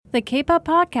The K-Pop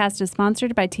podcast is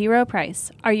sponsored by T. Rowe Price.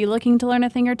 Are you looking to learn a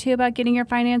thing or two about getting your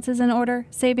finances in order,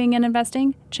 saving, and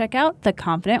investing? Check out The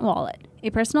Confident Wallet,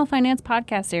 a personal finance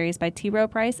podcast series by T. Rowe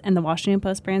Price and the Washington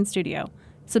Post brand studio.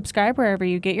 Subscribe wherever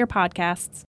you get your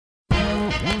podcasts.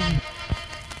 Hi,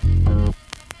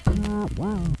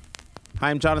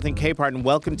 I'm Jonathan Capehart, and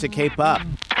welcome to Cape Up.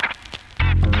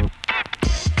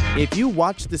 If you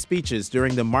watched the speeches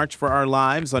during the March for Our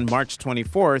Lives on March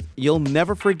 24th, you'll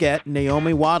never forget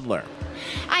Naomi Wadler.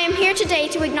 I am here today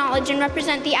to acknowledge and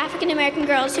represent the African American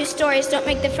girls whose stories don't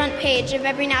make the front page of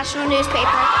every national newspaper.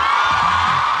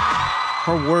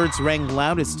 Her words rang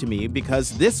loudest to me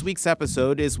because this week's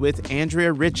episode is with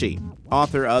Andrea Ritchie,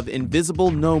 author of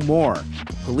Invisible No More: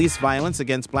 Police Violence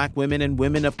Against Black Women and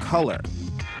Women of Color.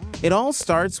 It all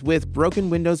starts with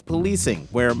broken windows policing,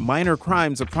 where minor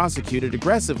crimes are prosecuted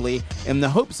aggressively in the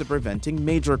hopes of preventing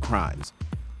major crimes.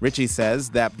 Ritchie says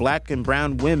that black and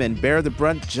brown women bear the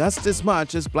brunt just as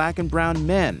much as black and brown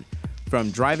men,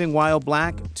 from driving while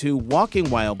black to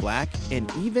walking while black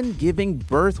and even giving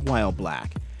birth while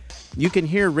black. You can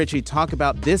hear Ritchie talk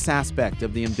about this aspect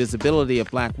of the invisibility of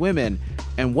black women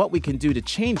and what we can do to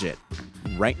change it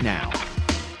right now.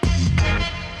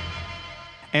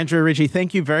 Andrea Ritchie,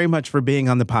 thank you very much for being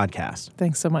on the podcast.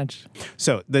 Thanks so much.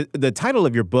 So the title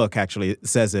of your book actually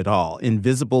says it all: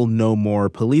 Invisible No More: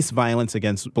 Police Violence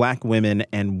Against Black Women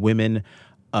and Women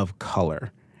of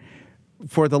Color.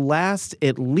 For the last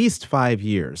at least 5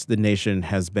 years, the nation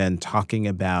has been talking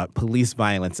about police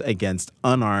violence against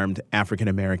unarmed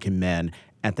African-American men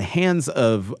at the hands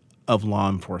of law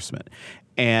enforcement.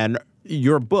 And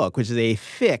your book, which is a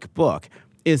thick book,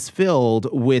 is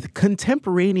filled with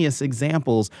contemporaneous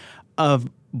examples of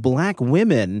black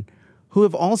women who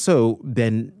have also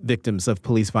been victims of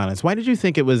police violence. Why did you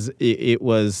think it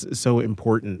was so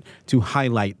important to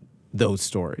highlight those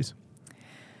stories?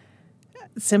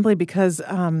 Simply because,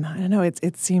 I don't know,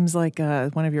 it seems like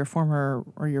one of your former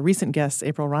or your recent guests,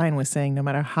 April Ryan, was saying no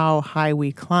matter how high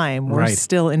we climb, we're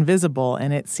still invisible.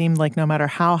 And it seemed like no matter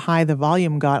how high the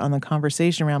volume got on the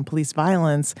conversation around police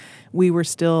violence, we were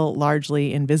still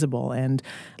largely invisible. And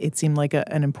it seemed like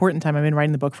an important time. I've been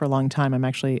writing the book for a long time. I'm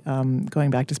actually going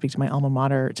back to speak to my alma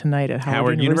mater tonight at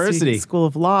Howard University School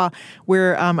of Law,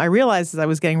 where I realized as I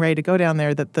was getting ready to go down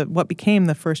there that what became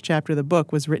the first chapter of the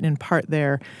book was written in part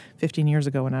there 15 years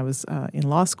ago when I was in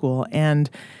law school. And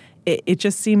it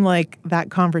just seemed like that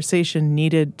conversation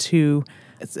needed to,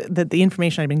 that the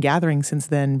information I'd been gathering since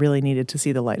then really needed to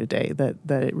see the light of day,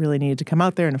 that it really needed to come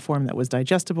out there in a form that was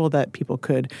digestible, that people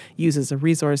could use as a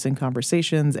resource in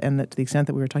conversations, and that to the extent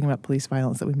that we were talking about police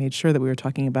violence, that we made sure that we were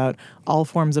talking about all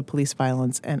forms of police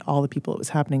violence and all the people it was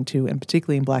happening to, and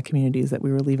particularly in black communities, that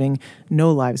we were leaving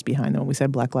no lives behind. And when we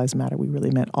said Black Lives Matter, we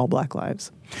really meant all black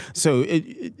lives. So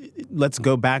let's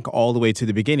go back all the way to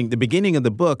the beginning. The beginning of the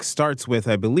book starts with,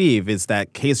 I believe, is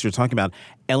that case you're talking about,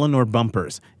 Eleanor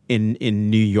Bumpurs in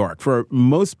New York. For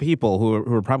most people who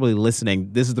are probably listening,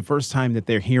 this is the first time that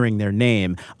they're hearing their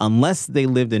name, unless they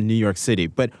lived in New York City.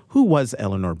 But who was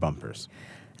Eleanor Bumpurs?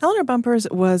 Eleanor Bumpurs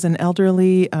was an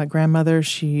elderly grandmother.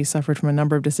 She suffered from a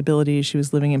number of disabilities. She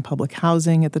was living in public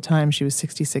housing at the time. She was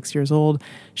 66 years old.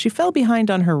 She fell behind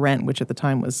on her rent, which at the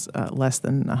time was less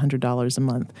than $100 a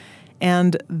month.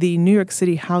 And the New York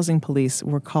City Housing Police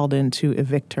were called in to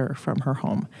evict her from her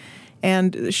home.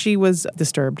 And she was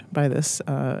disturbed by this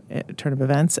turn of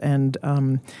events and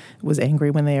was angry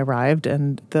when they arrived.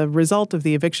 And the result of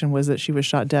the eviction was that she was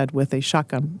shot dead with a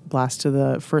shotgun blast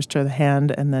first to the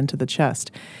hand and then to the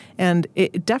chest. And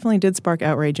it definitely did spark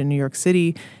outrage in New York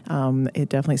City. It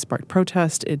definitely sparked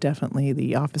protest.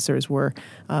 The officers were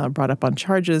brought up on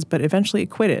charges, but eventually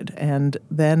acquitted. And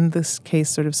then this case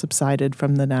sort of subsided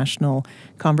from the national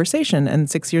conversation. And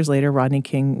 6 years later, Rodney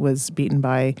King was beaten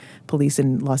by police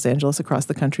in Los Angeles across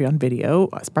the country on video,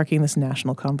 sparking this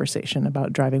national conversation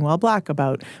about driving while black,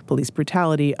 about police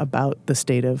brutality, about the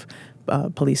state of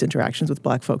police interactions with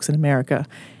black folks in America.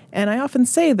 And I often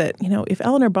say that, if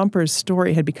Eleanor Bumpurs'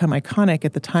 story had become iconic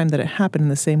at the time that it happened, in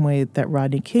the same way that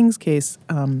Rodney King's case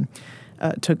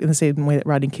took, in the same way that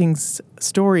Rodney King's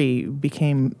story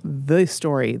became the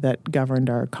story that governed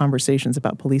our conversations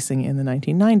about policing in the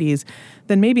 1990s,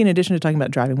 then maybe in addition to talking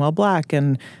about driving while black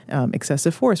and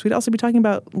excessive force, we'd also be talking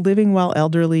about living while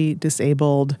elderly,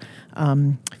 disabled,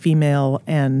 female,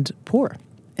 and poor,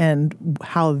 and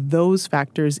how those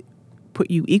factors put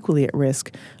you equally at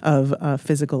risk of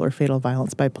physical or fatal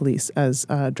violence by police as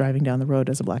driving down the road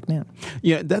as a black man.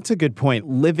 Yeah, that's a good point.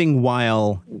 Living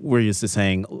while, we're used to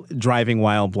saying driving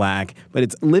while black, but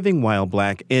it's living while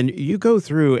black. And you go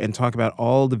through and talk about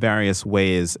all the various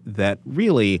ways that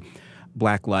really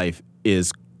black life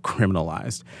is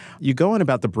criminalized. You go on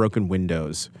about the broken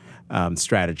windows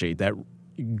strategy that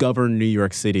governed New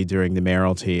York City during the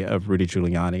mayoralty of Rudy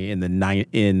Giuliani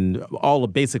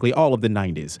basically all of the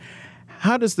 90s.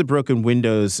 How does the broken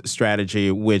windows strategy,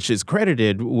 which is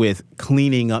credited with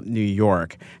cleaning up New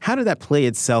York, how did that play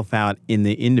itself out in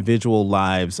the individual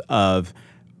lives of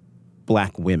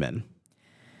Black women?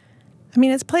 I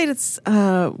mean, it's played its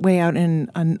way out on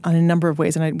a number of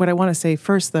ways. And what I want to say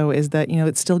first, though, is that,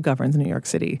 it still governs New York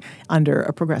City under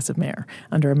a progressive mayor,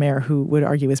 under a mayor who would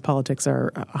argue his politics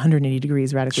are 180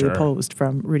 degrees radically opposed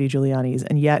from Rudy Giuliani's,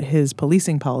 and yet his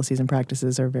policing policies and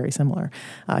practices are very similar.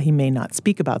 He may not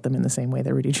speak about them in the same way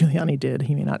that Rudy Giuliani did.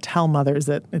 He may not tell mothers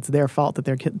that it's their fault that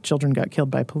their children got killed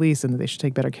by police and that they should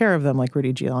take better care of them like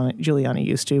Rudy Giuliani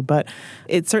used to. But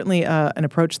it's certainly an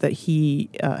approach that he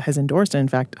has endorsed and, in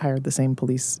fact, hired the same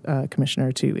police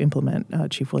commissioner to implement,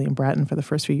 Chief William Bratton, for the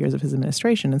first few years of his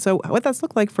administration. And so what that's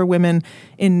looked like for women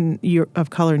of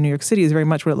color in New York City is very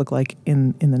much what it looked like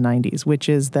in the 90s, which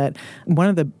is that one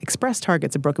of the express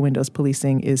targets of broken windows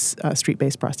policing is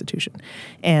street-based prostitution.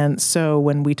 And so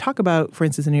when we talk about, for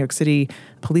instance, in New York City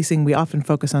policing, we often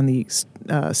focus on the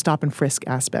stop and frisk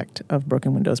aspect of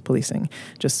broken windows policing,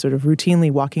 just sort of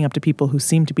routinely walking up to people who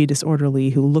seem to be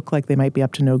disorderly, who look like they might be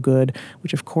up to no good,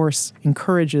 which of course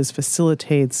encourages,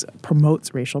 facilitates,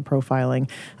 promotes racial profiling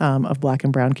of Black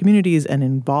and brown communities and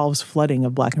involves flooding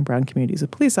of Black and brown communities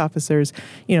with police officers.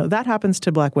 That happens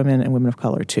to Black women and women of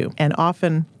color too. And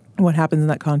often what happens in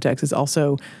that context is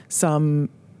also some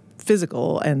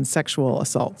physical and sexual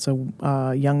assault. So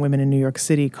young women in New York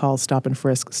City call stop and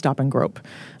frisk stop and grope.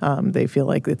 They feel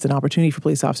like it's an opportunity for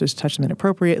police officers to touch them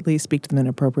inappropriately, speak to them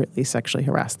inappropriately, sexually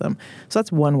harass them. So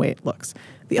that's one way it looks.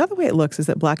 The other way it looks is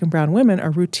that Black and brown women are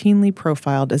routinely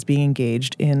profiled as being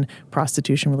engaged in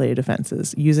prostitution-related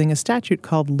offenses using a statute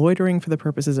called loitering for the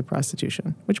purposes of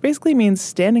prostitution, which basically means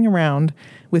standing around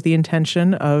with the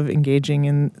intention of engaging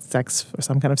in sex or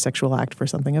some kind of sexual act for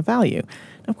something of value.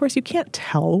 Now, of course, you can't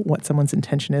tell what someone's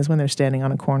intention is when they're standing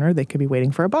on a corner. They could be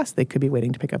waiting for a bus. They could be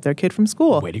waiting to pick up their kid from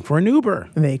school. Waiting for an Uber.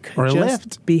 They could or a just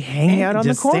Lyft. Be hanging out on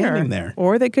the corner. Standing there.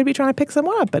 Or they could be trying to pick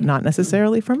someone up, but not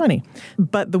necessarily for money.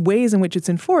 But the ways in which it's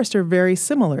enforced are very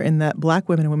similar in that Black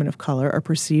women and women of color are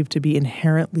perceived to be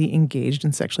inherently engaged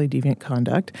in sexually deviant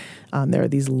conduct. There are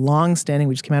these long-standing,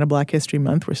 we just came out of Black History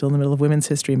Month, we're still in the middle of Women's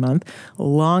History Month,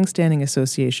 long-standing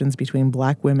associations between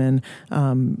Black women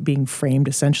being framed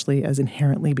essentially as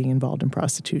inherently being involved in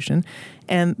prostitution.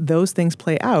 And those things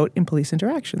play out in police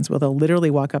interactions, where they'll literally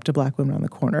walk up to Black women on the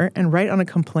corner and write on a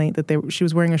complaint that she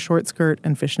was wearing a short skirt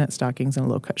and fishnet stockings and a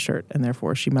low-cut shirt, and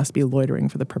therefore she must be loitering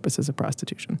for the purposes of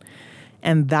prostitution.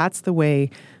 And that's the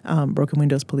way broken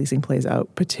windows policing plays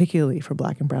out, particularly for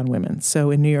Black and brown women.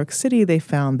 So in New York City, they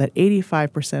found that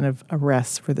 85% of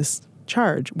arrests for this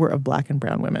charge were of Black and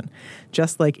brown women,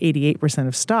 just like 88%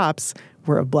 of stops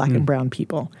were of Black and brown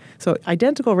people. So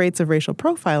identical rates of racial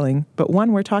profiling, but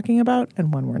one we're talking about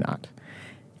and one we're not.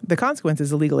 The consequence is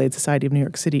the Legal Aid Society of New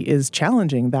York City is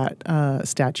challenging that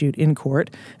statute in court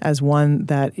as one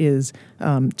that is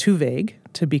too vague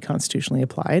to be constitutionally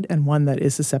applied and one that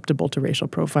is susceptible to racial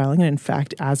profiling and, in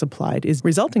fact, as applied, is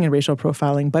resulting in racial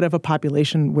profiling, but of a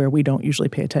population where we don't usually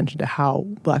pay attention to how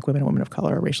Black women and women of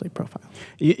color are racially profiled.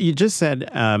 You just said,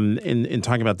 in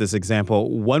talking about this example,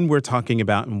 one we're talking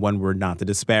about and one we're not. The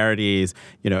disparities,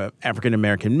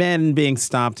 African-American men being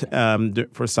stopped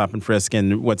for stop and frisk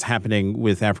and what's happening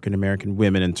with African-American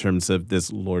women in terms of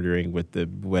this loitering with the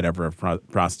whatever of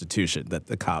prostitution that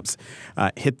the cops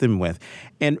hit them with.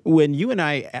 And when you and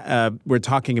I were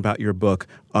talking about your book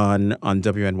on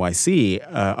WNYC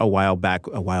a while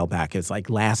back, it's like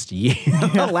last year.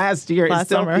 Last year. Last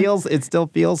summer. It still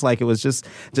feels like it was just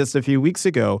a few weeks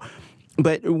ago.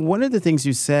 But one of the things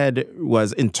you said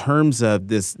was, in terms of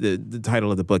this, the title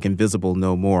of the book, Invisible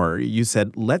No More, you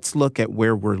said, let's look at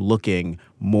where we're looking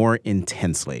more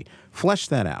intensely. Flesh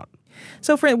that out.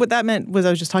 So what that meant was, I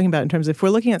was just talking about in terms of, if we're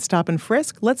looking at stop and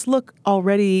frisk, let's look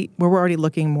already where we're already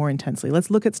looking more intensely.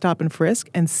 Let's look at stop and frisk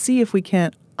and see if we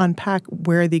can't unpack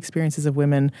where the experiences of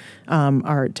women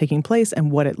are taking place and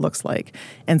what it looks like.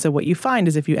 And so what you find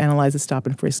is, if you analyze the stop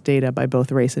and frisk data by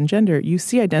both race and gender, you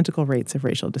see identical rates of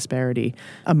racial disparity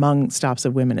among stops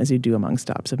of women as you do among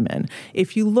stops of men.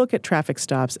 If you look at traffic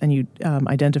stops and you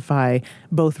identify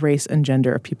both race and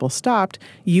gender of people stopped,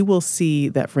 you will see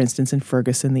that, for instance, in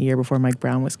Ferguson, the year before Mike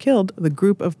Brown was killed, the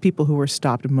group of people who were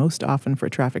stopped most often for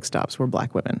traffic stops were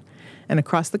Black women. And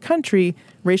across the country,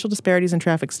 racial disparities in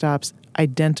traffic stops,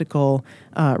 identical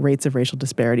rates of racial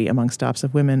disparity among stops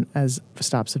of women as for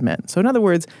stops of men. So in other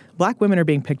words, Black women are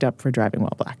being picked up for driving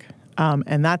while Black.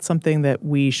 And that's something that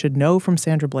we should know from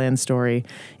Sandra Bland's story.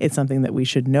 It's something that we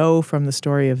should know from the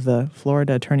story of the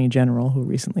Florida Attorney General, who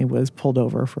recently was pulled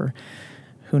over for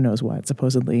who knows what,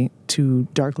 supposedly two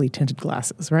darkly tinted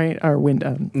glasses, right? Or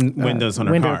windows on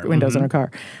her car. Windows on her car.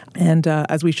 And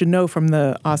as we should know from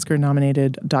the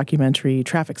Oscar-nominated documentary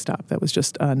Traffic Stop that was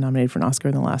just nominated for an Oscar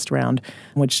in the last round,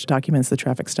 which documents the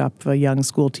traffic stop of a young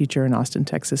school teacher in Austin,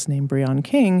 Texas named Breon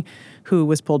King, who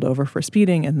was pulled over for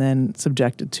speeding and then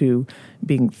subjected to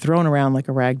being thrown around like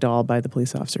a rag doll by the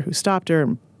police officer who stopped her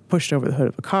and pushed over the hood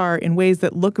of a car in ways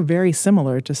that look very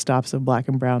similar to stops of black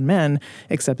and brown men,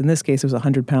 except in this case it was a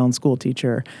 100-pound school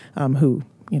teacher who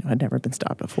had never been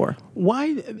stopped before. Why,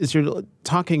 as you're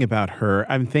talking about her,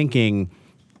 I'm thinking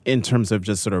in terms of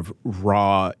just sort of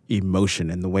raw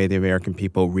emotion and the way the American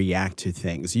people react to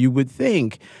things. You would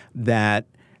think that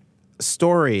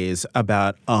stories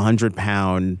about a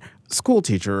 100-pound school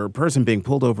teacher or person being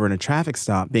pulled over in a traffic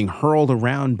stop, being hurled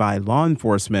around by law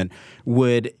enforcement,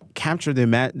 would capture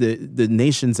the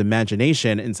nation's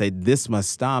imagination and say this must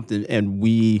stop, and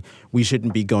we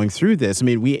shouldn't be going through this. I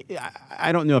mean,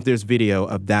 I don't know if there's video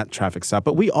of that traffic stop,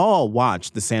 but we all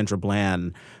watched the Sandra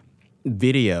Bland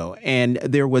video, and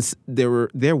there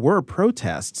were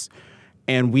protests,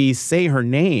 and we say her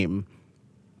name,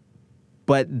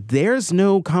 but there's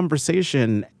no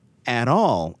conversation at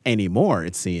all anymore,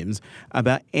 it seems,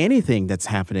 about anything that's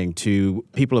happening to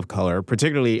people of color,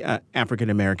 particularly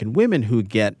African-American women who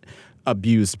get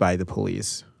abused by the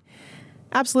police.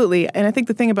 Absolutely. And I think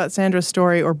the thing about Sandra's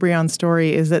story or Breon's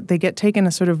story is that they get taken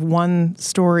as sort of one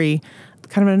story,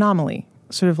 kind of an anomaly,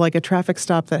 sort of like a traffic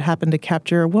stop that happened to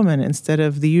capture a woman instead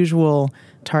of the usual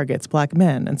targets, black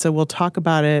men. And so we'll talk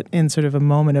about it in sort of a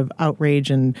moment of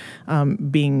outrage and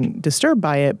being disturbed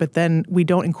by it, but then we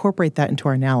don't incorporate that into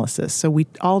our analysis. So we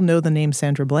all know the name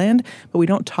Sandra Bland, but we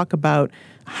don't talk about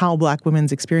how black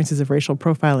women's experiences of racial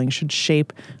profiling should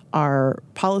shape our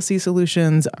policy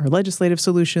solutions, our legislative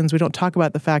solutions. We don't talk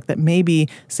about the fact that maybe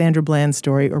Sandra Bland's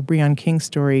story or Breon King's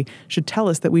story should tell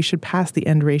us that we should pass the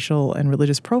End Racial and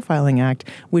Religious Profiling Act,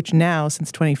 which now,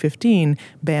 since 2015,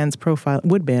 would ban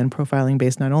profiling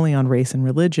based not only on race and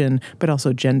religion, but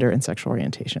also gender and sexual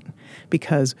orientation.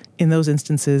 Because in those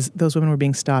instances, those women were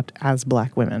being stopped as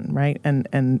black women, right?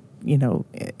 And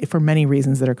for many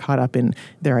reasons that are caught up in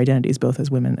their identities, both as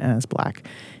women and as black.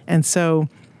 And so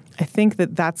I think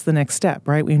that that's the next step,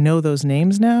 right? We know those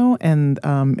names now, and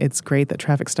it's great that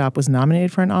Traffic Stop was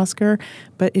nominated for an Oscar,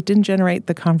 but it didn't generate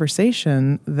the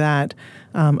conversation that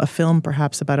a film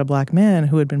perhaps about a black man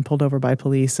who had been pulled over by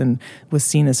police and was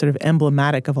seen as sort of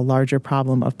emblematic of a larger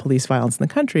problem of police violence in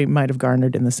the country might have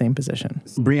garnered in the same position.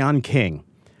 Breon King.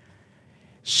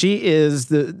 She is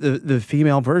the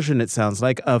female version, it sounds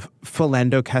like, of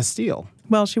Philando Castile.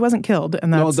 Well, she wasn't killed,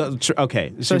 and that's...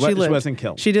 Okay, she wasn't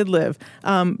killed. She did live.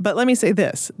 But let me say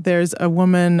this. There's a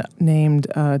woman named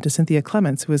DeCynthia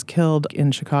Clements who was killed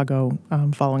in Chicago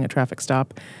following a traffic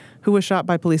stop, who was shot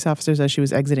by police officers as she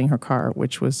was exiting her car,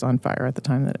 which was on fire at the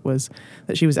time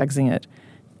that she was exiting it.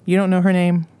 You don't know her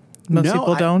name? Most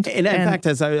people don't. In fact,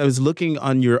 as I was looking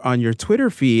on your Twitter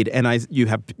feed, and you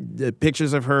have the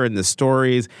pictures of her and the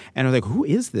stories, and I was like, "Who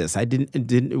is this?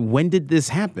 When did this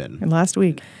happen?" Last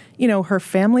week. Her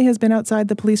family has been outside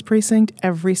the police precinct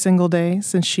every single day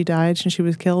since she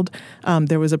was killed.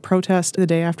 There was a protest the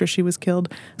day after she was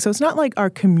killed. So it's not like our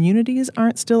communities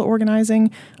aren't still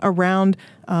organizing around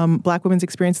black women's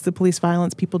experiences of police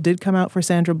violence. People did come out for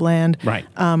Sandra Bland. Right.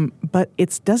 But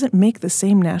it doesn't make the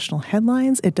same national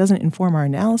headlines. It doesn't inform our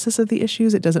analysis of the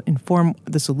issues. It doesn't inform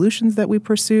the solutions that we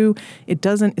pursue.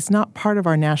 It's not part of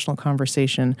our national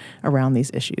conversation around these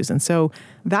issues. And so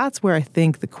that's where I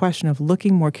think the question of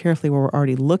looking more carefully where we're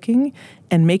already looking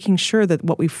and making sure that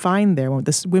what we find there,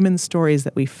 the women's stories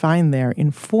that we find there,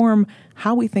 inform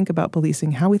how we think about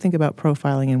policing, how we think about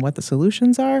profiling, and what the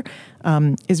solutions are,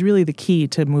 is really the key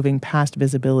to moving past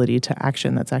visibility to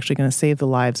action that's actually going to save the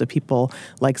lives of people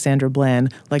like Sandra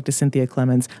Bland, like DeCynthia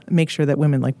Clements, make sure that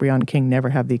women like Breon King never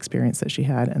have the experience that she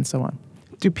had, and so on.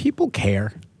 Do people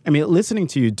care? I mean, listening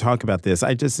to you talk about this,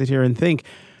 I just sit here and think,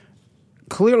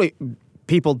 clearly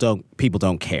people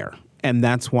don't care. And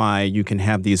that's why you can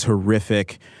have these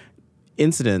horrific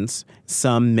incidents.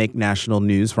 Some make national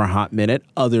news for a hot minute.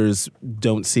 Others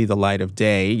don't see the light of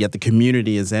day, yet the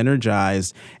community is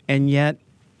energized, and yet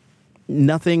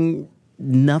nothing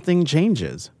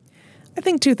changes. I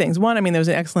think two things. One, there was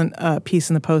an excellent piece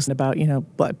in the Post about,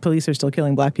 police are still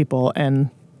killing black people,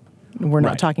 and we're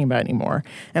not talking about it anymore.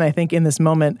 And I think in this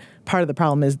moment part of the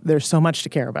problem is there's so much to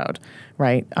care about,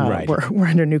 right? Right. We're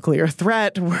under nuclear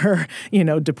threat. We're,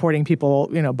 deporting people,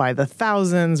 by the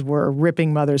thousands. We're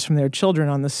ripping mothers from their children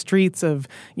on the streets of,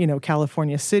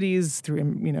 California cities through,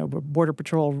 Border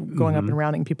Patrol going up and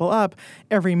rounding people up.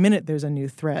 Every minute there's a new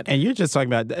threat. And you're just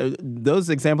talking about those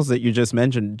examples that you just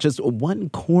mentioned, just one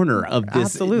corner of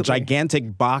this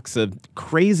gigantic box of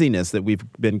craziness that we've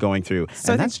been going through.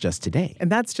 So that's just today.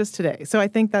 And that's just today. So I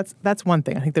think that's one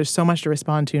thing. I think there's so much to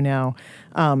respond to now.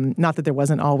 Not that there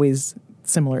wasn't always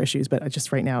similar issues, but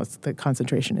just right now the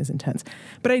concentration is intense.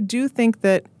 But I do think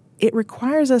that it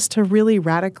requires us to really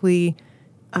radically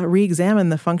re-examine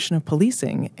the function of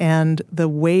policing and the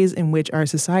ways in which our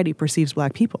society perceives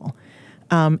Black people.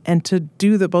 And to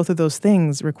do both of those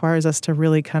things requires us to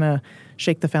really kind of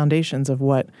shake the foundations of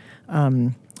what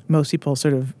most people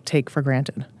sort of take for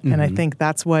granted. Mm-hmm. And I think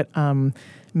that's what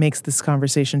makes this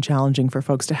conversation challenging for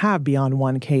folks to have beyond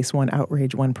one case, one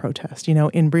outrage, one protest.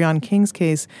 In Breonna King's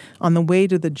case, on the way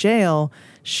to the jail,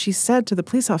 she said to the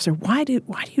police officer, why do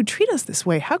you treat us this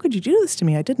way? How could you do this to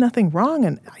me? I did nothing wrong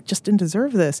and I just didn't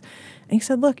deserve this. And he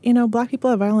said, look, Black people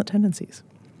have violent tendencies.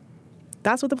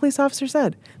 That's what the police officer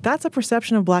said. That's a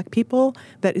perception of Black people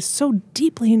that is so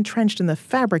deeply entrenched in the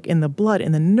fabric, in the blood,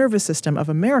 in the nervous system of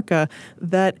America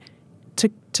that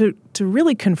to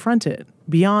really confront it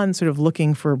beyond sort of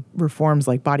looking for reforms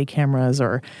like body cameras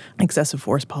or excessive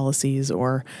force policies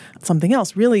or something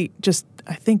else, really just,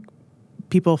 I think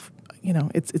people,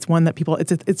 it's one that people,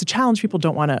 it's a challenge people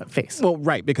don't want to face. Well,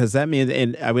 right, because that means,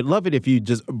 and I would love it if you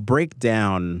just break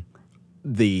down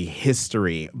the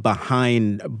history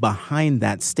behind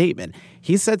that statement.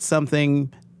 He said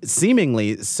something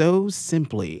seemingly so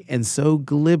simply and so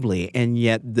glibly, and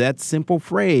yet that simple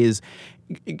phrase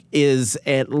is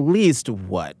at least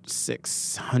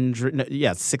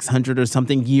 600 or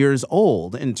something years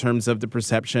old in terms of the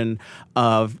perception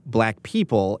of Black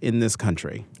people in this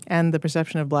country. And the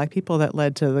perception of Black people that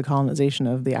led to the colonization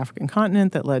of the African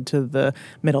continent, that led to the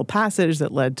Middle Passage,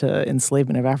 that led to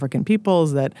enslavement of African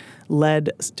peoples, that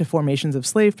led to formations of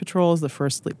slave patrols, the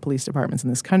first police departments in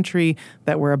this country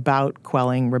that were about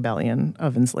quelling rebellion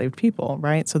of enslaved people,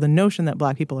 right? So the notion that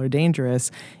Black people are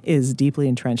dangerous is deeply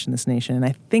entrenched in this nation. And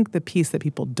I think the piece that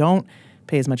people don't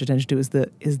pay as much attention to is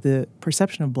the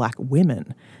perception of Black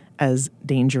women as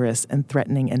dangerous and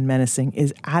threatening and menacing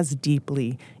is as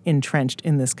deeply entrenched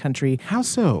in this country. How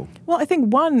so? Well, I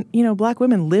think one, Black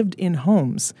women lived in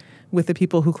homes with the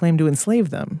people who claimed to enslave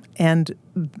them. And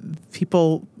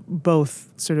people both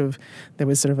there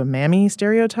was sort of a mammy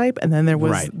stereotype, and then there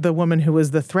was the woman who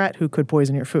was the threat who could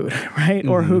poison your food, right? Mm-hmm.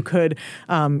 Or who could,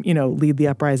 lead the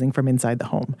uprising from inside the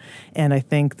home. And I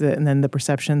think and then the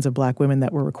perceptions of Black women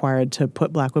that were required to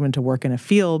put Black women to work in a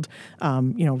field,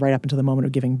 right up until the moment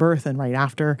of giving birth and right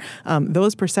after,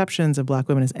 those perceptions of Black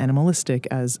women as animalistic,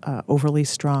 as overly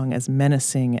strong, as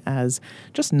menacing, as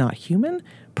just not human,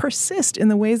 persist in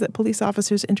the ways that police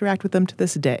officers interact with them to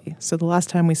this day. So the last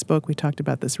time we spoke, we talked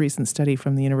about this recent study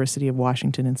from the University of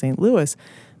Washington in St. Louis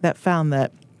that found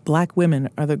that Black women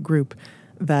are the group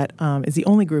that is the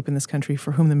only group in this country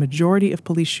for whom the majority of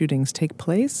police shootings take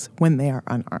place when they are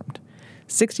unarmed.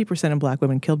 60% of Black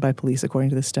women killed by police, according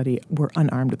to this study, were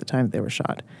unarmed at the time that they were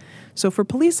shot. So for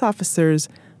police officers,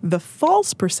 the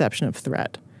false perception of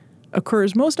threat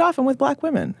occurs most often with Black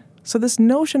women. So this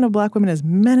notion of Black women as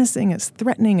menacing, as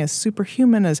threatening, as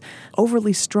superhuman, as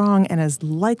overly strong, and as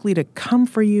likely to come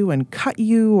for you and cut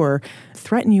you or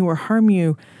threaten you or harm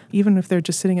you, even if they're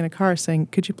just sitting in a car saying,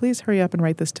 could you please hurry up and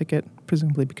write this ticket,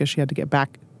 presumably because she had to get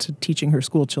back to teaching her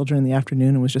school children in the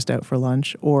afternoon and was just out for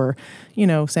lunch. Or,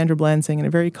 Sandra Bland saying in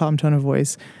a very calm tone of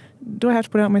voice, do I have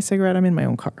to put out my cigarette? I'm in my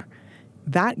own car.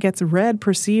 That gets read,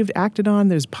 perceived, acted on.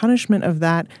 There's punishment of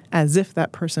that as if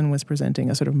that person was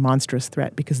presenting a sort of monstrous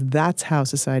threat, because that's how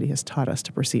society has taught us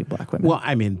to perceive Black women. Well,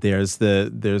 I mean, there's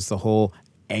the whole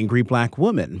angry Black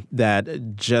woman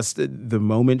that just the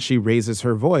moment she raises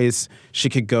her voice, she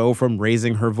could go from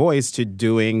raising her voice to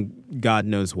doing God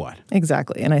knows what.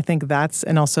 Exactly. And I think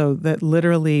and also that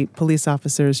literally police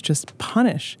officers just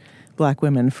punish Black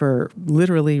women for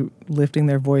literally lifting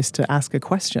their voice to ask a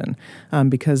question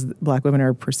because Black women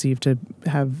are perceived to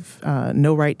have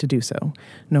no right to do so,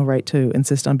 no right to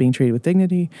insist on being treated with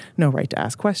dignity, no right to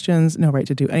ask questions, no right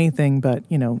to do anything but,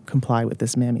 comply with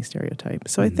this mammy stereotype.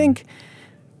 So I think,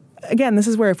 again, this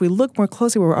is where if we look more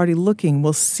closely where we're already looking,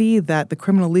 we'll see that the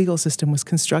criminal legal system was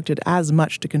constructed as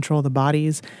much to control the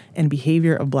bodies and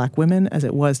behavior of Black women as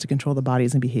it was to control the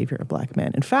bodies and behavior of Black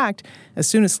men. In fact, as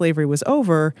soon as slavery was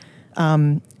over,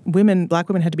 black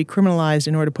women had to be criminalized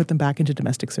in order to put them back into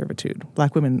domestic servitude.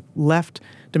 Black women left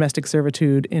domestic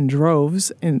servitude in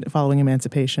droves following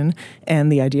emancipation,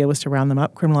 and the idea was to round them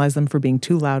up, criminalize them for being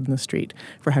too loud in the street,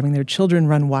 for having their children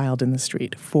run wild in the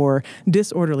street, for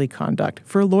disorderly conduct,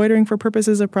 for loitering for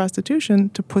purposes of prostitution,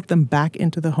 to put them back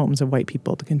into the homes of white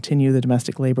people to continue the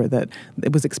domestic labor that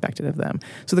it was expected of them.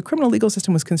 So the criminal legal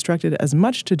system was constructed as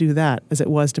much to do that as it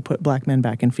was to put black men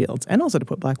back in fields, and also to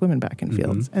put black women back in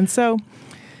fields. And so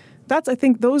I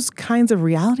think those kinds of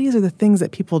realities are the things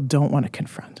that people don't want to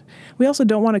confront. We also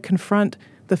don't want to confront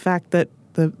the fact that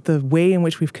the way in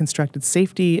which we've constructed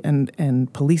safety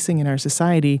and policing in our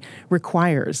society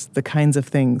requires the kinds of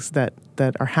things that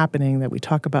are happening, that we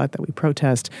talk about, that we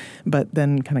protest, but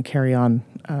then kind of carry on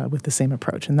with the same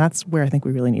approach. And that's where I think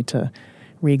we really need to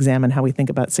re-examine how we think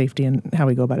about safety and how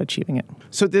we go about achieving it.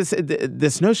 So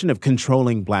this notion of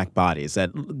controlling black bodies,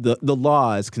 that the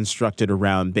law is constructed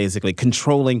around basically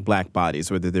controlling black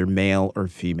bodies, whether they're male or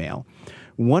female.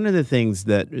 One of the things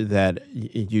that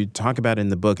you talk about in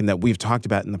the book and that we've talked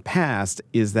about in the past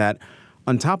is that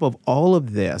on top of all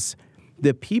of this,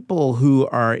 the people who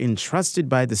are entrusted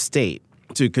by the state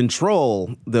to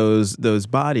control those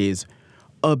bodies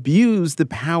abuse the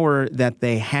power that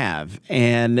they have.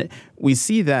 And we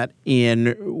see that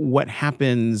in what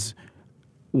happens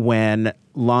when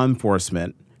law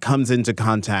enforcement comes into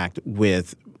contact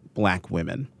with black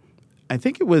women. I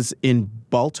think it was in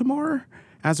Baltimore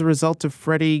as a result of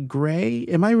Freddie Gray.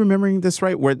 Am I remembering this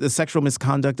right? Where the sexual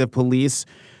misconduct of police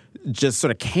just sort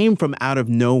of came from out of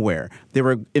nowhere. They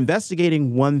were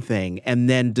investigating one thing and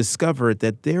then discovered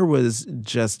that there was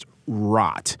just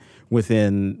rot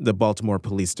within the Baltimore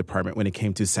Police Department when it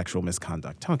came to sexual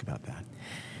misconduct. Talk about that.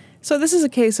 So this is a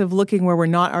case of looking where we're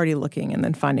not already looking and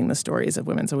then finding the stories of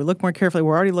women. So we look more carefully.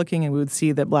 We're already looking, and we would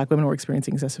see that black women were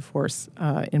experiencing excessive force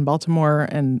in Baltimore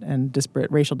and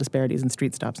disparate racial disparities in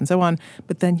street stops and so on.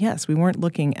 But then, yes, we weren't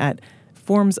looking at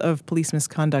forms of police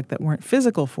misconduct that weren't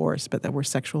physical force, but that were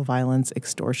sexual violence,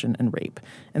 extortion, and rape.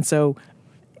 And so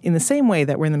in the same way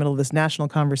that we're in the middle of this national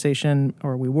conversation,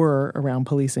 or we were, around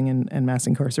policing and mass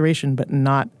incarceration, but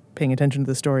not paying attention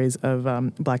to the stories of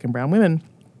black and brown women,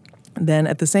 then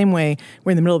at the same way,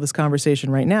 we're in the middle of this conversation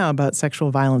right now about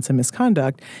sexual violence and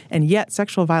misconduct, and yet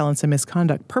sexual violence and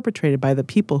misconduct perpetrated by the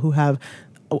people who have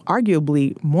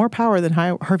arguably more power than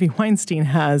Harvey Weinstein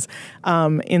has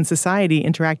in society,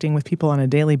 interacting with people on a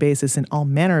daily basis in all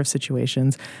manner of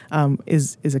situations,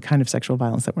 is a kind of sexual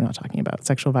violence that we're not talking about,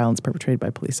 sexual violence perpetrated by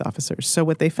police officers. So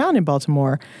what they found in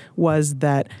Baltimore was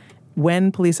that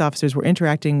when police officers were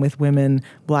interacting with women,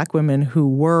 black women who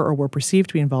were or were perceived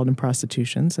to be involved in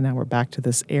prostitution, so now we're back to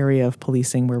this area of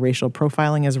policing where racial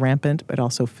profiling is rampant, but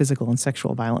also physical and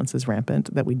sexual violence is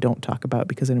rampant that we don't talk about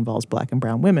because it involves black and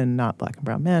brown women, not black and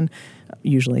brown men,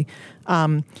 usually.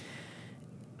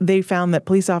 They found that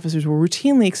police officers were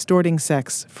routinely extorting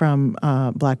sex from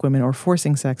black women or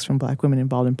forcing sex from black women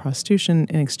involved in prostitution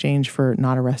in exchange for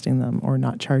not arresting them or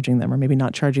not charging them, or maybe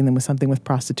not charging them with something with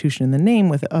prostitution in the name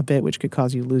with a bit, which could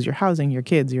cause you to lose your housing, your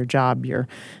kids, your job, your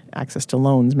access to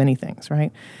loans, many things,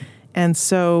 right? And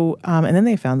so, and then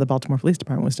they found the Baltimore Police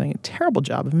Department was doing a terrible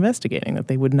job of investigating, that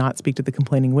they would not speak to the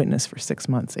complaining witness for 6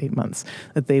 months, 8 months,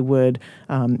 that they would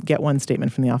get one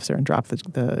statement from the officer and drop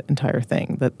the entire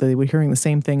thing, that they were hearing the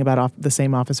same thing about the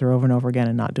same officer over and over again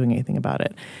and not doing anything about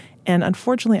it. And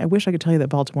unfortunately, I wish I could tell you that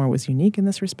Baltimore was unique in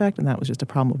this respect, and that was just a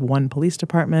problem of one police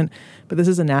department. But this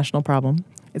is a national problem.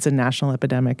 It's a national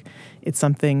epidemic. It's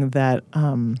something that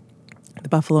the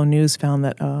Buffalo News found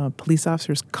that police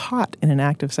officers caught in an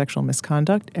act of sexual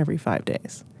misconduct every 5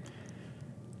 days.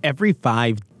 Every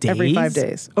 5 days? Every 5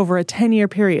 days. Over a 10-year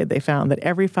period, they found that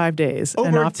every 5 days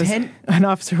an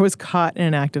officer was caught in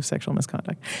an act of sexual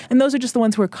misconduct. And those are just the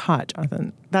ones who are caught,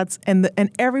 Jonathan.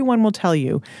 And everyone will tell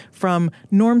you, from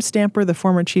Norm Stamper, the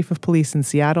former chief of police in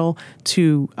Seattle,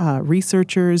 to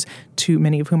researchers, to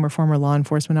many of whom are former law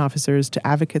enforcement officers, to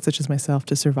advocates such as myself,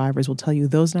 to survivors, will tell you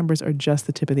those numbers are just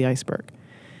the tip of the iceberg.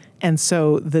 And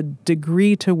so the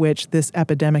degree to which this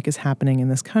epidemic is happening in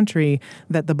this country,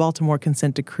 that the Baltimore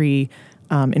consent decree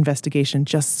investigation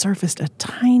just surfaced a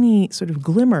tiny sort of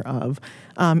glimmer of,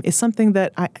 is something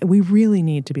that we really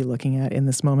need to be looking at in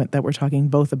this moment that we're talking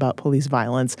both about police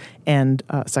violence and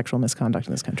sexual misconduct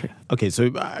in this country. Okay, so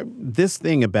this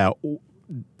thing about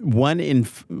one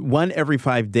every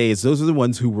 5 days, those are the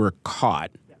ones who were caught.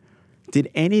 Did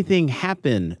anything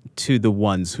happen to the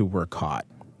ones who were caught?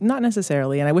 Not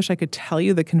necessarily, and I wish I could tell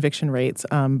you the conviction rates,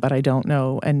 but I don't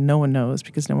know, and no one knows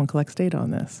because no one collects data on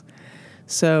this.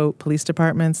 So police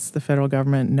departments, the federal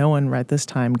government, no one at this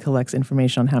time collects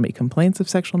information on how many complaints of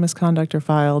sexual misconduct are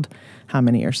filed, how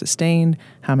many are sustained,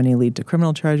 how many lead to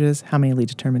criminal charges, how many lead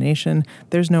to termination.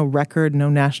 There's no record, no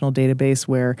national database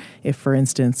where if, for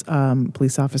instance,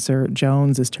 police officer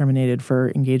Jones is terminated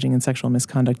for engaging in sexual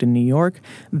misconduct in New York,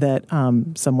 that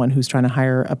someone who's trying to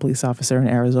hire a police officer in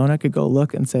Arizona could go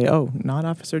look and say, oh, not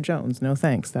Officer Jones, no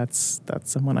thanks. That's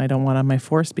someone I don't want on my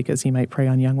force because he might prey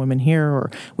on young women here, or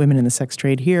women in the sex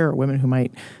trade here, or women who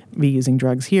might be using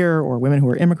drugs here, or women who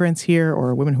are immigrants here,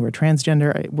 or women who are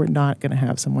transgender. We're not going to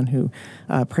have someone who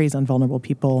preys on vulnerable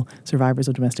people, survivors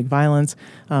of domestic violence.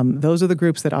 Those are the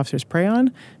groups that officers prey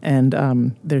on,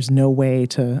 and there's no way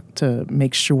to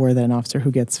make sure that an officer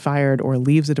who gets fired or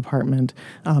leaves a department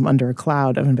under a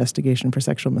cloud of investigation for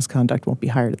sexual misconduct won't be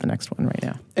hired at the next one right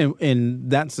now.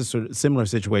 And that's a sort of similar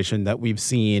situation that we've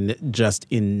seen just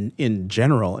in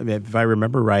general. I mean, if I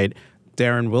remember right,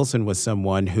 Darren Wilson was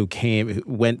someone who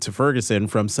went to Ferguson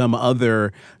from some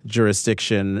other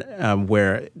jurisdiction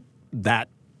where that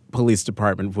police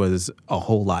department was a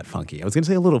whole lot funky. I was going to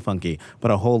say a little funky,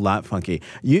 but a whole lot funky.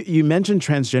 You mentioned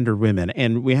transgender women,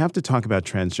 and we have to talk about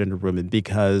transgender women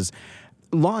because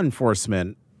law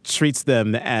enforcement treats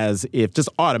them as if just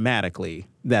automatically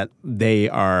that they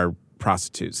are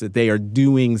prostitutes, that they are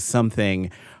doing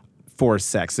something for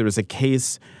sex. There was a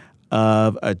case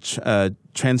of a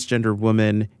transgender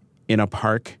woman in a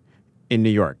park in New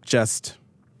York, just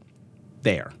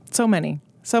there. So many.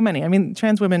 I mean,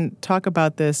 trans women talk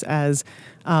about this as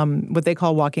what they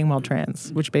call walking while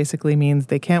trans, which basically means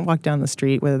they can't walk down the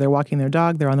street, whether they're walking their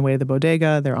dog, they're on the way to the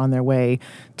bodega, they're on their way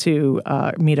to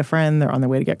meet a friend, they're on their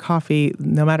way to get coffee.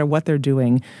 No matter what they're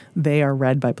doing, they are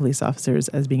read by police officers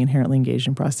as being inherently engaged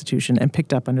in prostitution and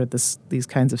picked up under these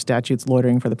kinds of statutes,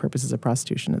 loitering for the purposes of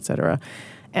prostitution, et cetera.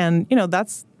 And,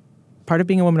 that's part of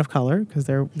being a woman of color, because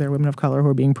they're women of color who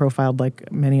are being profiled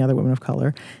like many other women of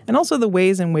color, and also the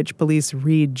ways in which police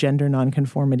read gender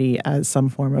nonconformity as some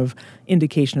form of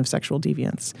indication of sexual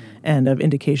deviance and of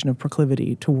indication of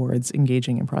proclivity towards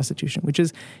engaging in prostitution, which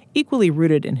is equally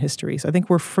rooted in history. So I think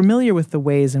we're familiar with the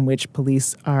ways in which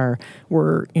police have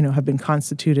been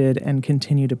constituted and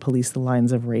continue to police the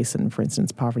lines of race and, for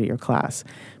instance, poverty or class.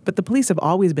 But the police have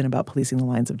always been about policing the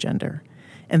lines of gender.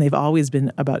 And they've always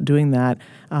been about doing that,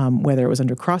 whether it was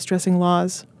under cross-dressing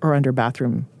laws or under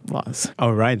bathroom laws. Oh,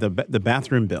 right, the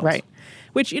bathroom bills. Right.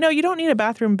 Which, you don't need a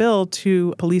bathroom bill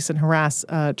to police and harass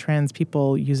trans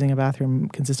people using a bathroom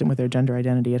consistent with their gender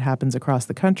identity. It happens across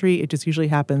the country. It just usually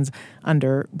happens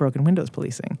under broken windows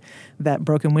policing. That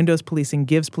broken windows policing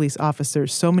gives police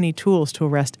officers so many tools to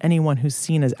arrest anyone who's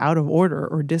seen as out of order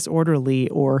or disorderly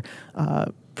or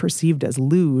perceived as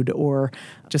lewd or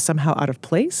just somehow out of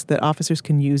place, that officers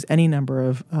can use any number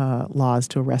of laws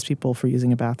to arrest people for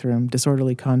using a bathroom,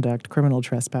 disorderly conduct, criminal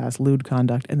trespass, lewd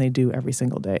conduct, and they do every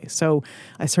single day. So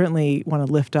I certainly want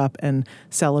to lift up and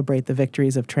celebrate the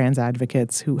victories of trans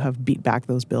advocates who have beat back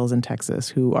those bills in Texas,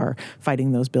 who are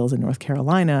fighting those bills in North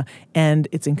Carolina, and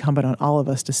it's incumbent on all of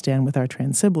us to stand with our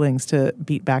trans siblings to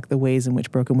beat back the ways in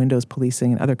which broken windows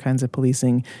policing and other kinds of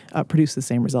policing produce the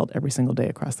same result every single day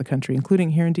across the country,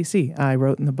 including here in D.C. I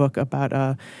wrote in the book about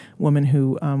a woman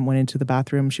who went into the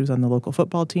bathroom. She was on the local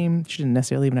football team. She didn't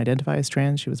necessarily even identify as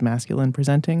trans. She was masculine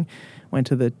presenting. Went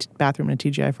to the bathroom at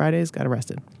TGI Fridays, got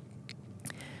arrested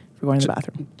for going to the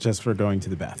bathroom. Just for going to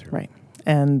the bathroom. Right.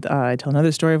 And I tell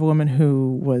another story of a woman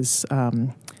who was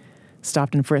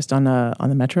stopped and frisked on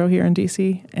the metro here in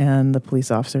D.C., and the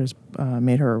police officers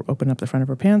made her open up the front of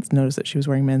her pants, noticed that she was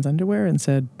wearing men's underwear, and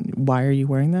said, "Why are you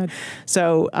wearing that?"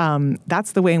 So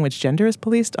that's the way in which gender is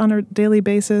policed on a daily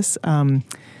basis.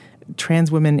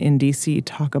 Trans women in D.C.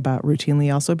 talk about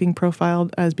routinely also being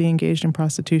profiled as being engaged in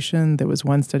prostitution. There was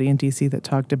one study in D.C. that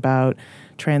talked about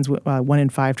 1 in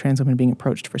 5 trans women being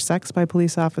approached for sex by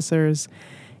police officers.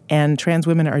 And trans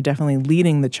women are definitely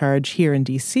leading the charge here in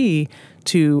D.C.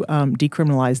 to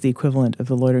decriminalize the equivalent of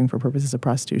the loitering for purposes of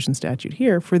prostitution statute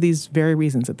here for these very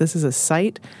reasons, that this is a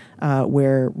site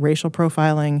where racial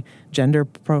profiling, gender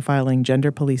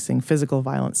policing, physical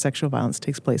violence, sexual violence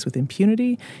takes place with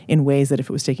impunity in ways that if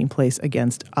it was taking place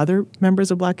against other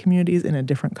members of Black communities in a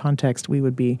different context, we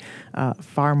would be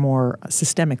far more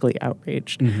systemically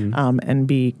outraged and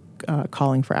be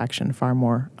calling for action far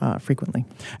more frequently.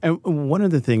 And one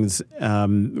of the things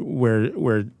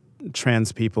where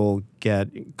trans people get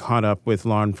caught up with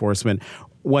law enforcement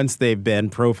once they've been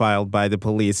profiled by the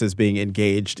police as being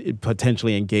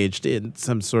potentially engaged in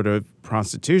some sort of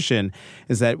prostitution,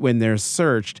 is that when they're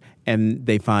searched and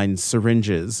they find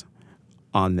syringes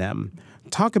on them.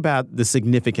 Talk about the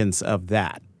significance of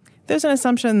that. There's an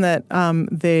assumption that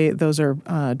those are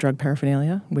drug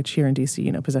paraphernalia, which here in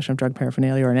D.C., possession of drug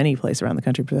paraphernalia, or in any place around the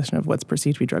country, possession of what's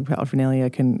perceived to be drug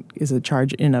paraphernalia is a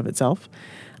charge in of itself.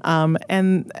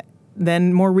 And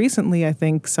then more recently, I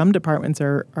think some departments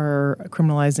are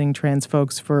criminalizing trans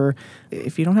folks for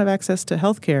if you don't have access to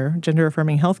health care,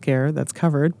 gender-affirming health care that's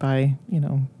covered by,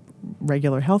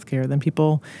 regular health care, then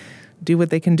people do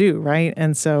what they can do, right?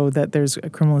 And so that there's a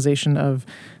criminalization of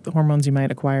the hormones you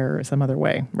might acquire some other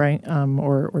way, right?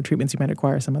 Or treatments you might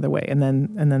acquire some other way. And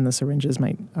then the syringes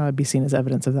might be seen as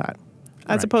evidence of that.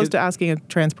 As opposed to asking a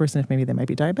trans person if maybe they might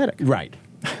be diabetic. Right.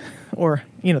 Or,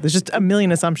 there's just a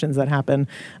million assumptions that happen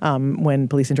when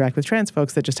police interact with trans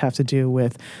folks that just have to do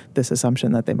with this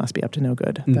assumption that they must be up to no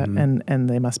good, and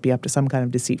they must be up to some kind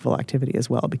of deceitful activity as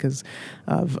well because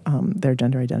of their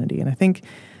gender identity. And I think,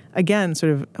 again,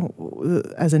 sort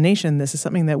of as a nation, this is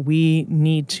something that we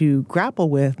need to grapple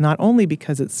with, not only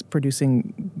because it's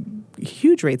producing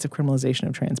huge rates of criminalization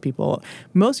of trans people.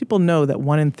 Most people know that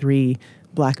 1 in 3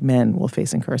 Black men will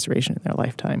face incarceration in their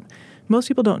lifetime. Most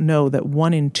people don't know that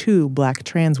 1 in 2 Black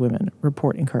trans women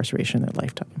report incarceration in their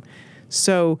lifetime.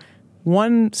 So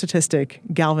one statistic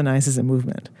galvanizes a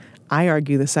movement. I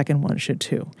argue the second one should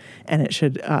too. And it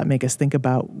should make us think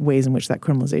about ways in which that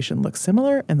criminalization looks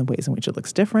similar and the ways in which it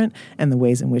looks different and the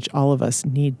ways in which all of us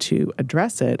need to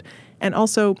address it, and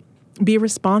also be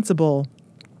responsible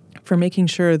for making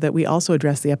sure that we also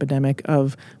address the epidemic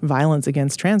of violence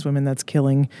against trans women that's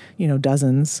killing,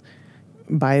 dozens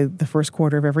by the first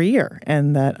quarter of every year,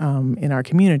 and that in our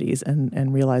communities,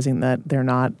 and realizing that they're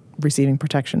not receiving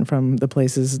protection from the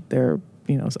places they're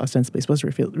ostensibly supposed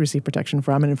to receive protection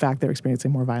from, and in fact they're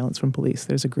experiencing more violence from police.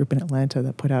 There's a group in Atlanta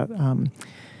that put out,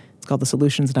 it's called the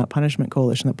Solutions Not Punishment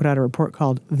Coalition, that put out a report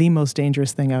called "The Most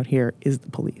Dangerous Thing Out Here is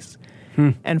the Police."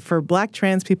 And for Black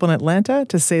trans people in Atlanta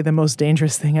to say the most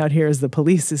dangerous thing out here is the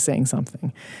police is saying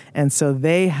something. And so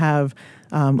they have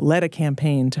led a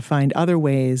campaign to find other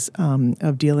ways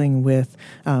of dealing with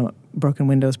broken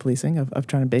windows policing, of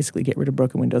trying to basically get rid of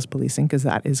broken windows policing, because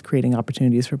that is creating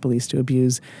opportunities for police to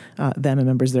abuse them and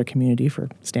members of their community for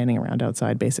standing around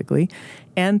outside, basically,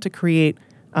 and to create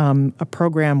a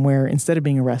program where instead of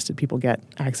being arrested, people get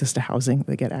access to housing,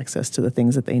 they get access to the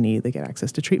things that they need, they get access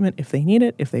to treatment if they need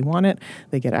it, if they want it,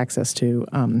 they get access to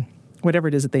whatever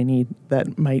it is that they need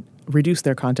that might reduce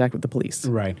their contact with the police.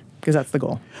 Right. Because that's the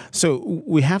goal. So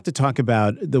we have to talk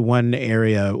about the one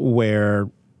area where,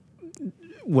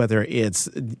 whether it's,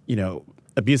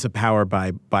 abuse of power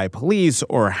by police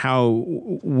or how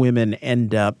women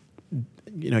end up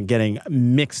getting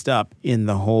mixed up in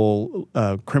the whole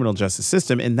criminal justice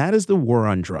system, and that is the war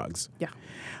on drugs. Yeah.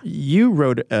 You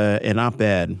wrote an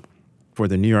op-ed for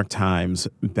the New York Times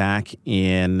back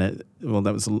in,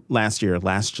 that was last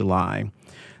July.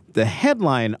 The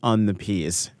headline on the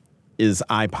piece is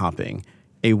eye-popping: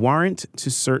 "A warrant to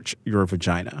search your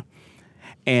vagina."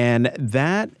 And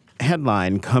that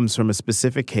headline comes from a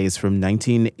specific case from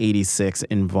 1986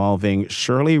 involving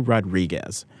Shirley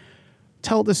Rodriguez.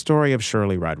 Tell the story of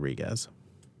Shirley Rodriguez.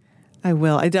 I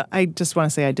will. I just want to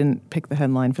say I didn't pick the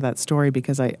headline for that story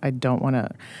because I don't want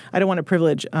to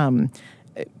privilege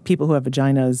people who have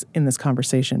vaginas in this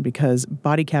conversation, because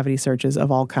body cavity searches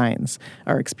of all kinds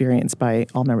are experienced by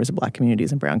all members of Black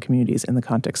communities and brown communities in the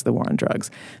context of the war on drugs.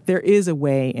 There is a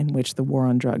way in which the war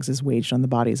on drugs is waged on the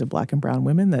bodies of Black and brown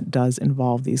women that does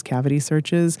involve these cavity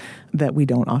searches that we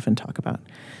don't often talk about.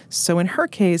 So in her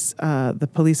case, the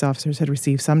police officers had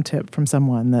received some tip from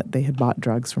someone that they had bought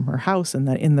drugs from her house, and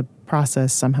that in the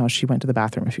process somehow she went to the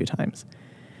bathroom a few times.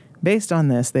 Based on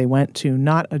this, they went to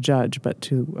not a judge, but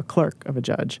to a clerk of a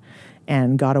judge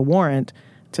and got a warrant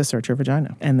to search her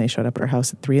vagina. And they showed up at her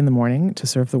house at 3 a.m. to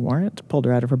serve the warrant, pulled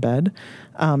her out of her bed,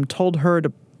 told her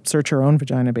to search her own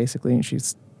vagina, basically, and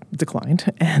she's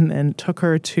declined, and then took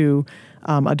her to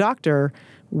a doctor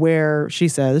where she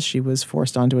says she was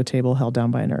forced onto a table, held down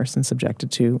by a nurse, and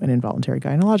subjected to an involuntary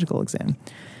gynecological exam.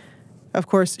 Of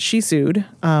course, she sued.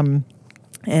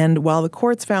 And while the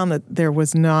courts found that there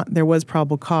was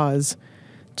probable cause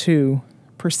to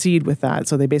proceed with that,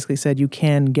 so they basically said you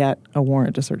can get a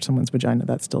warrant to search someone's vagina,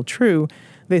 that's still true.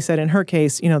 They said in her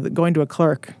case, that going to a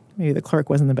clerk, maybe the clerk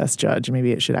wasn't the best judge.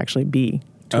 Maybe it should actually be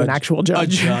to an actual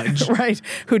judge, right,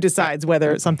 who decides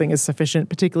whether something is sufficient,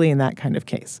 particularly in that kind of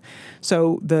case.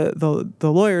 So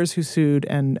the lawyers who sued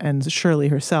and Shirley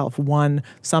herself won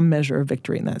some measure of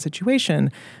victory in that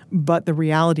situation. But the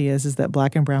reality is that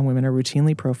Black and brown women are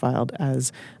routinely profiled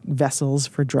as vessels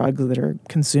for drugs that are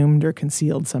consumed or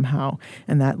concealed somehow.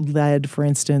 And that led, for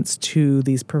instance, to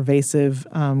these pervasive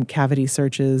cavity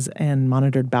searches and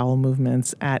monitored bowel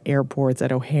movements at airports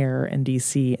at O'Hare and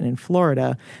D.C. and in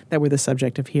Florida that were the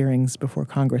subject of hearings before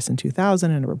Congress in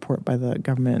 2000 and a report by the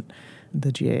government,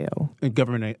 the GAO.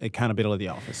 Government Accountability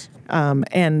Office.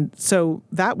 And so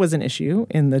that was an issue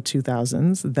in the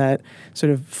 2000s that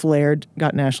sort of flared,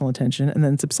 got national attention, and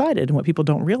then subsided. And what people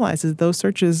don't realize is those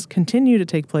searches continue to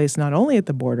take place not only at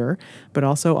the border, but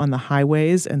also on the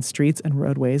highways and streets and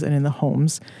roadways and in the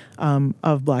homes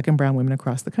of Black and brown women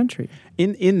across the country.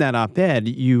 In that op-ed,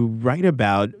 you write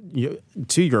about,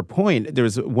 to your point, there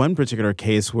was one particular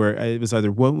case where it was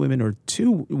either one woman or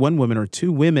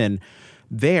two women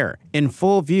there in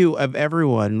full view of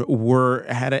everyone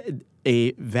had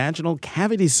a vaginal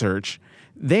cavity search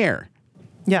there.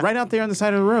 Yeah. Right out there on the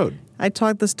side of the road. I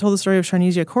told the story of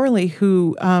Sharnesia Corley,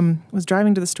 who was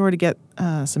driving to the store to get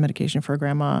some medication for her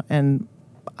grandma and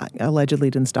allegedly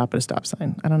didn't stop at a stop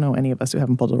sign. I don't know any of us who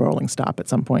haven't pulled a rolling stop at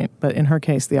some point. But in her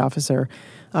case, the officer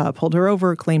pulled her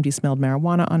over, claimed he smelled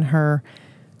marijuana on her,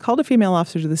 called a female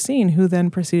officer to the scene, who then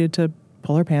proceeded to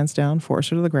pull her pants down, force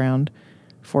her to the ground,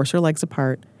 force her legs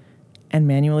apart, and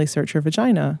manually search her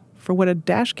vagina for what a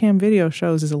dash cam video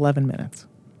shows is 11 minutes.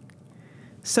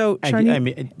 So,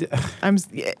 and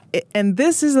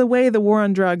this is the way the war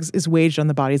on drugs is waged on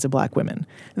the bodies of Black women.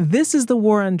 This is the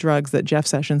war on drugs that Jeff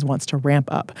Sessions wants to ramp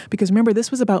up. Because remember, this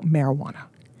was about marijuana,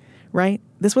 right?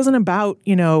 This wasn't about,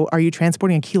 are you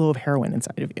transporting a kilo of heroin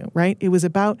inside of you, right? It was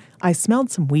about, I smelled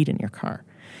some weed in your car.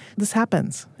 This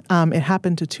happens. It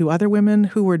happened to two other women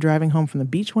who were driving home from the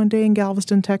beach one day in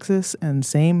Galveston, Texas, and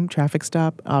same traffic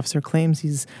stop. Officer claims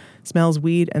he smells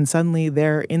weed, and suddenly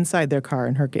they're inside their car.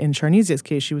 In Sharnesia's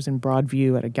case, she was in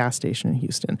Broadview at a gas station in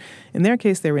Houston. In their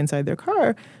case, they were inside their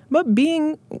car, but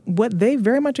being what they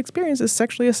very much experienced is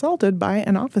sexually assaulted by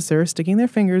an officer sticking their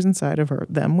fingers inside of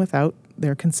them without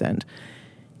their consent.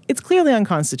 It's clearly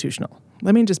unconstitutional.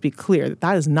 Let me just be clear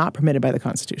that is not permitted by the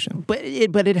Constitution. But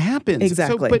it happens.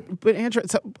 Exactly. So, but Andrea,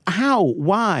 so how?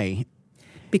 Why?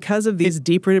 Because of these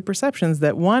deep-rooted perceptions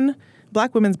that, one,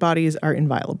 Black women's bodies are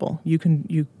inviolable. You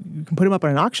can put them up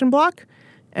on an auction block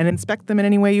and inspect them in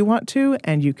any way you want to,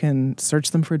 and you can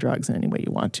search them for drugs in any way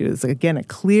you want to. It's, again, a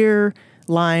clear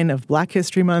line of Black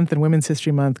History Month and Women's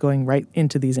History Month going right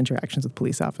into these interactions with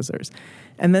police officers.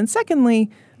 And then secondly,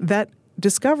 that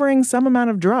discovering some amount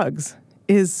of drugs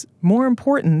is more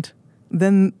important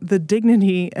than the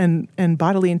dignity and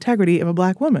bodily integrity of a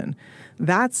Black woman.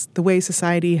 That's the way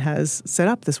society has set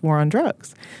up this war on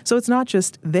drugs. So it's not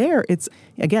just there. It's,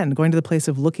 again, going to the place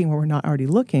of looking where we're not already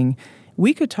looking.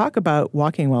 We could talk about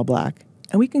walking while Black,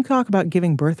 and we can talk about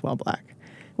giving birth while Black.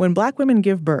 When Black women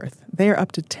give birth, they are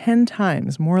up to 10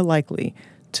 times more likely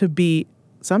to be,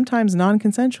 sometimes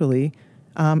non-consensually,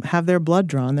 have their blood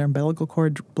drawn, their umbilical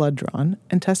cord blood drawn,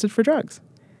 and tested for drugs.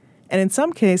 And in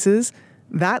some cases,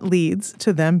 that leads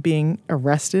to them being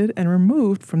arrested and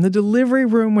removed from the delivery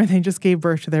room where they just gave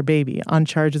birth to their baby on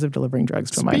charges of delivering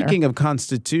drugs to a minor. Speaking of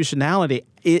constitutionality,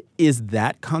 is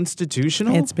that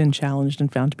constitutional? It's been challenged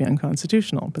and found to be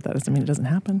unconstitutional, but that doesn't mean it doesn't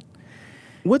happen.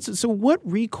 What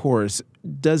recourse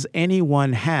does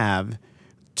anyone have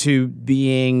to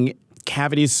being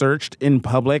cavity searched in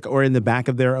public or in the back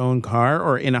of their own car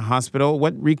or in a hospital?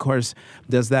 What recourse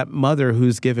does that mother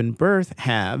who's given birth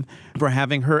have for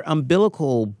having her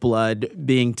umbilical blood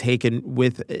being taken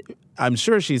with? I'm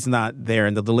sure she's not there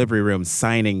in the delivery room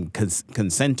signing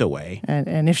consent away.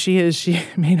 And if she is, she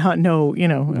may not know,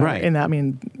 right. in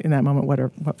that moment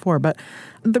what for. But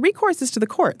the recourse is to the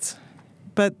courts.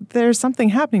 But there's something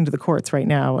happening to the courts right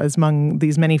now as among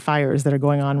these many fires that are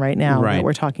going on right now that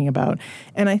we're talking about.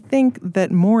 And I think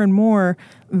that more and more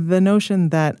the notion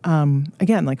that,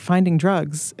 again, like finding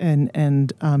drugs and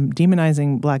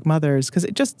demonizing Black mothers, because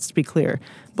just to be clear,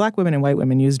 Black women and white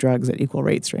women use drugs at equal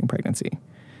rates during pregnancy.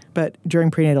 But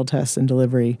during prenatal tests and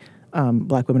delivery,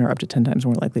 Black women are up to 10 times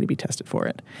more likely to be tested for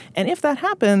it. And if that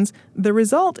happens, the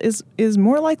result is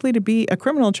more likely to be a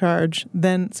criminal charge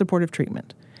than supportive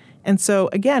treatment. And so,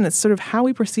 again, it's sort of how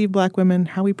we perceive Black women,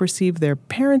 how we perceive their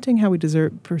parenting, how we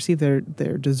perceive their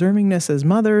deservingness as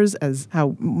mothers, as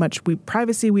how much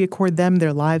privacy we accord them,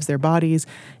 their lives, their bodies.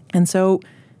 And so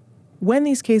when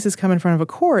these cases come in front of a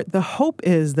court, the hope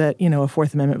is that, a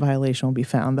Fourth Amendment violation will be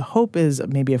found. The hope is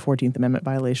maybe a 14th Amendment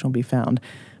violation will be found.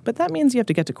 But that means you have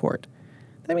to get to court.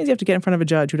 That means you have to get in front of a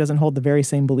judge who doesn't hold the very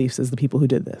same beliefs as the people who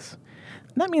did this.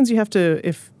 And that means you have to,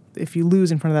 if you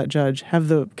lose in front of that judge, have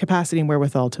the capacity and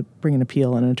wherewithal to bring an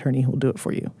appeal and an attorney who will do it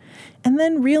for you. And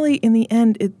then really, in the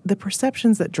end, the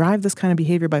perceptions that drive this kind of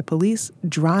behavior by police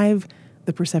drive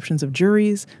the perceptions of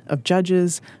juries, of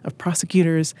judges, of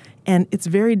prosecutors. And it's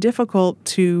very difficult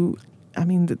to I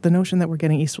mean, the notion that we're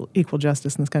getting equal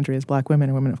justice in this country as Black women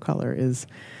and women of color is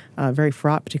very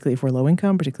fraught, particularly if we're low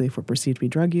income, particularly if we're perceived to be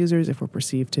drug users, if we're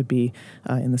perceived to be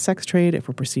in the sex trade, if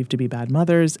we're perceived to be bad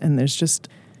mothers. And there's just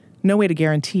no way to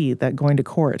guarantee that going to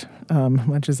court,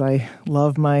 much as I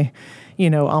love my,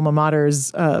 alma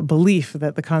mater's belief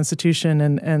that the Constitution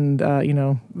and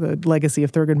the legacy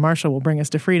of Thurgood Marshall will bring us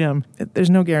to freedom, there's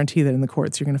no guarantee that in the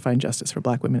courts you're going to find justice for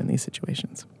Black women in these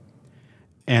situations.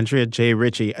 Andrea J.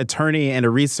 Ritchie, attorney and a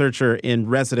researcher in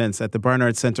residence at the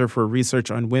Barnard Center for Research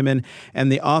on Women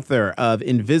and the author of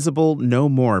Invisible No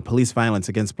More, Police Violence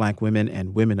Against Black Women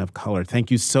and Women of Color. Thank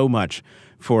you so much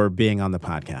for being on the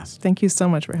podcast. Thank you so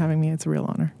much for having me. It's a real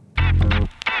honor.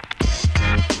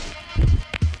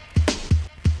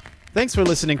 Thanks for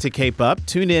listening to Cape Up.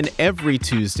 Tune in every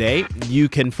Tuesday. You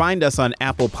can find us on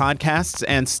Apple Podcasts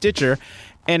and Stitcher.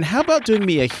 And how about doing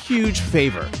me a huge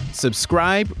favor?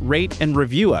 Subscribe, rate, and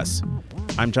review us.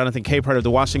 I'm Jonathan Capehart of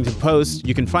The Washington Post.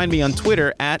 You can find me on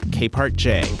Twitter at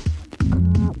CapehartJ.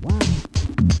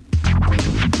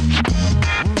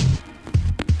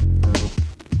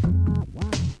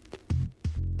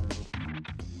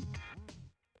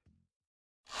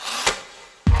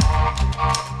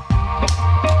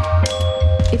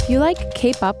 If you like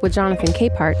Cape Up with Jonathan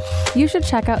Capehart, you should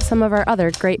check out some of our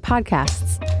other great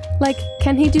podcasts. Like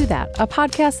Can He Do That?, a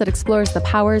podcast that explores the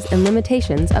powers and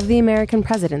limitations of the American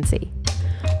presidency.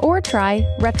 Or try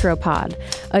Retropod,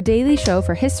 a daily show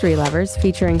for history lovers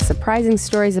featuring surprising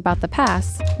stories about the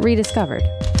past rediscovered.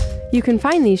 You can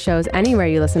find these shows anywhere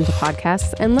you listen to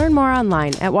podcasts and learn more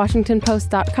online at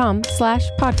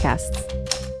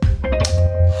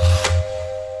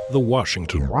washingtonpost.com/podcasts. The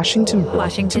Washington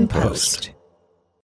Post.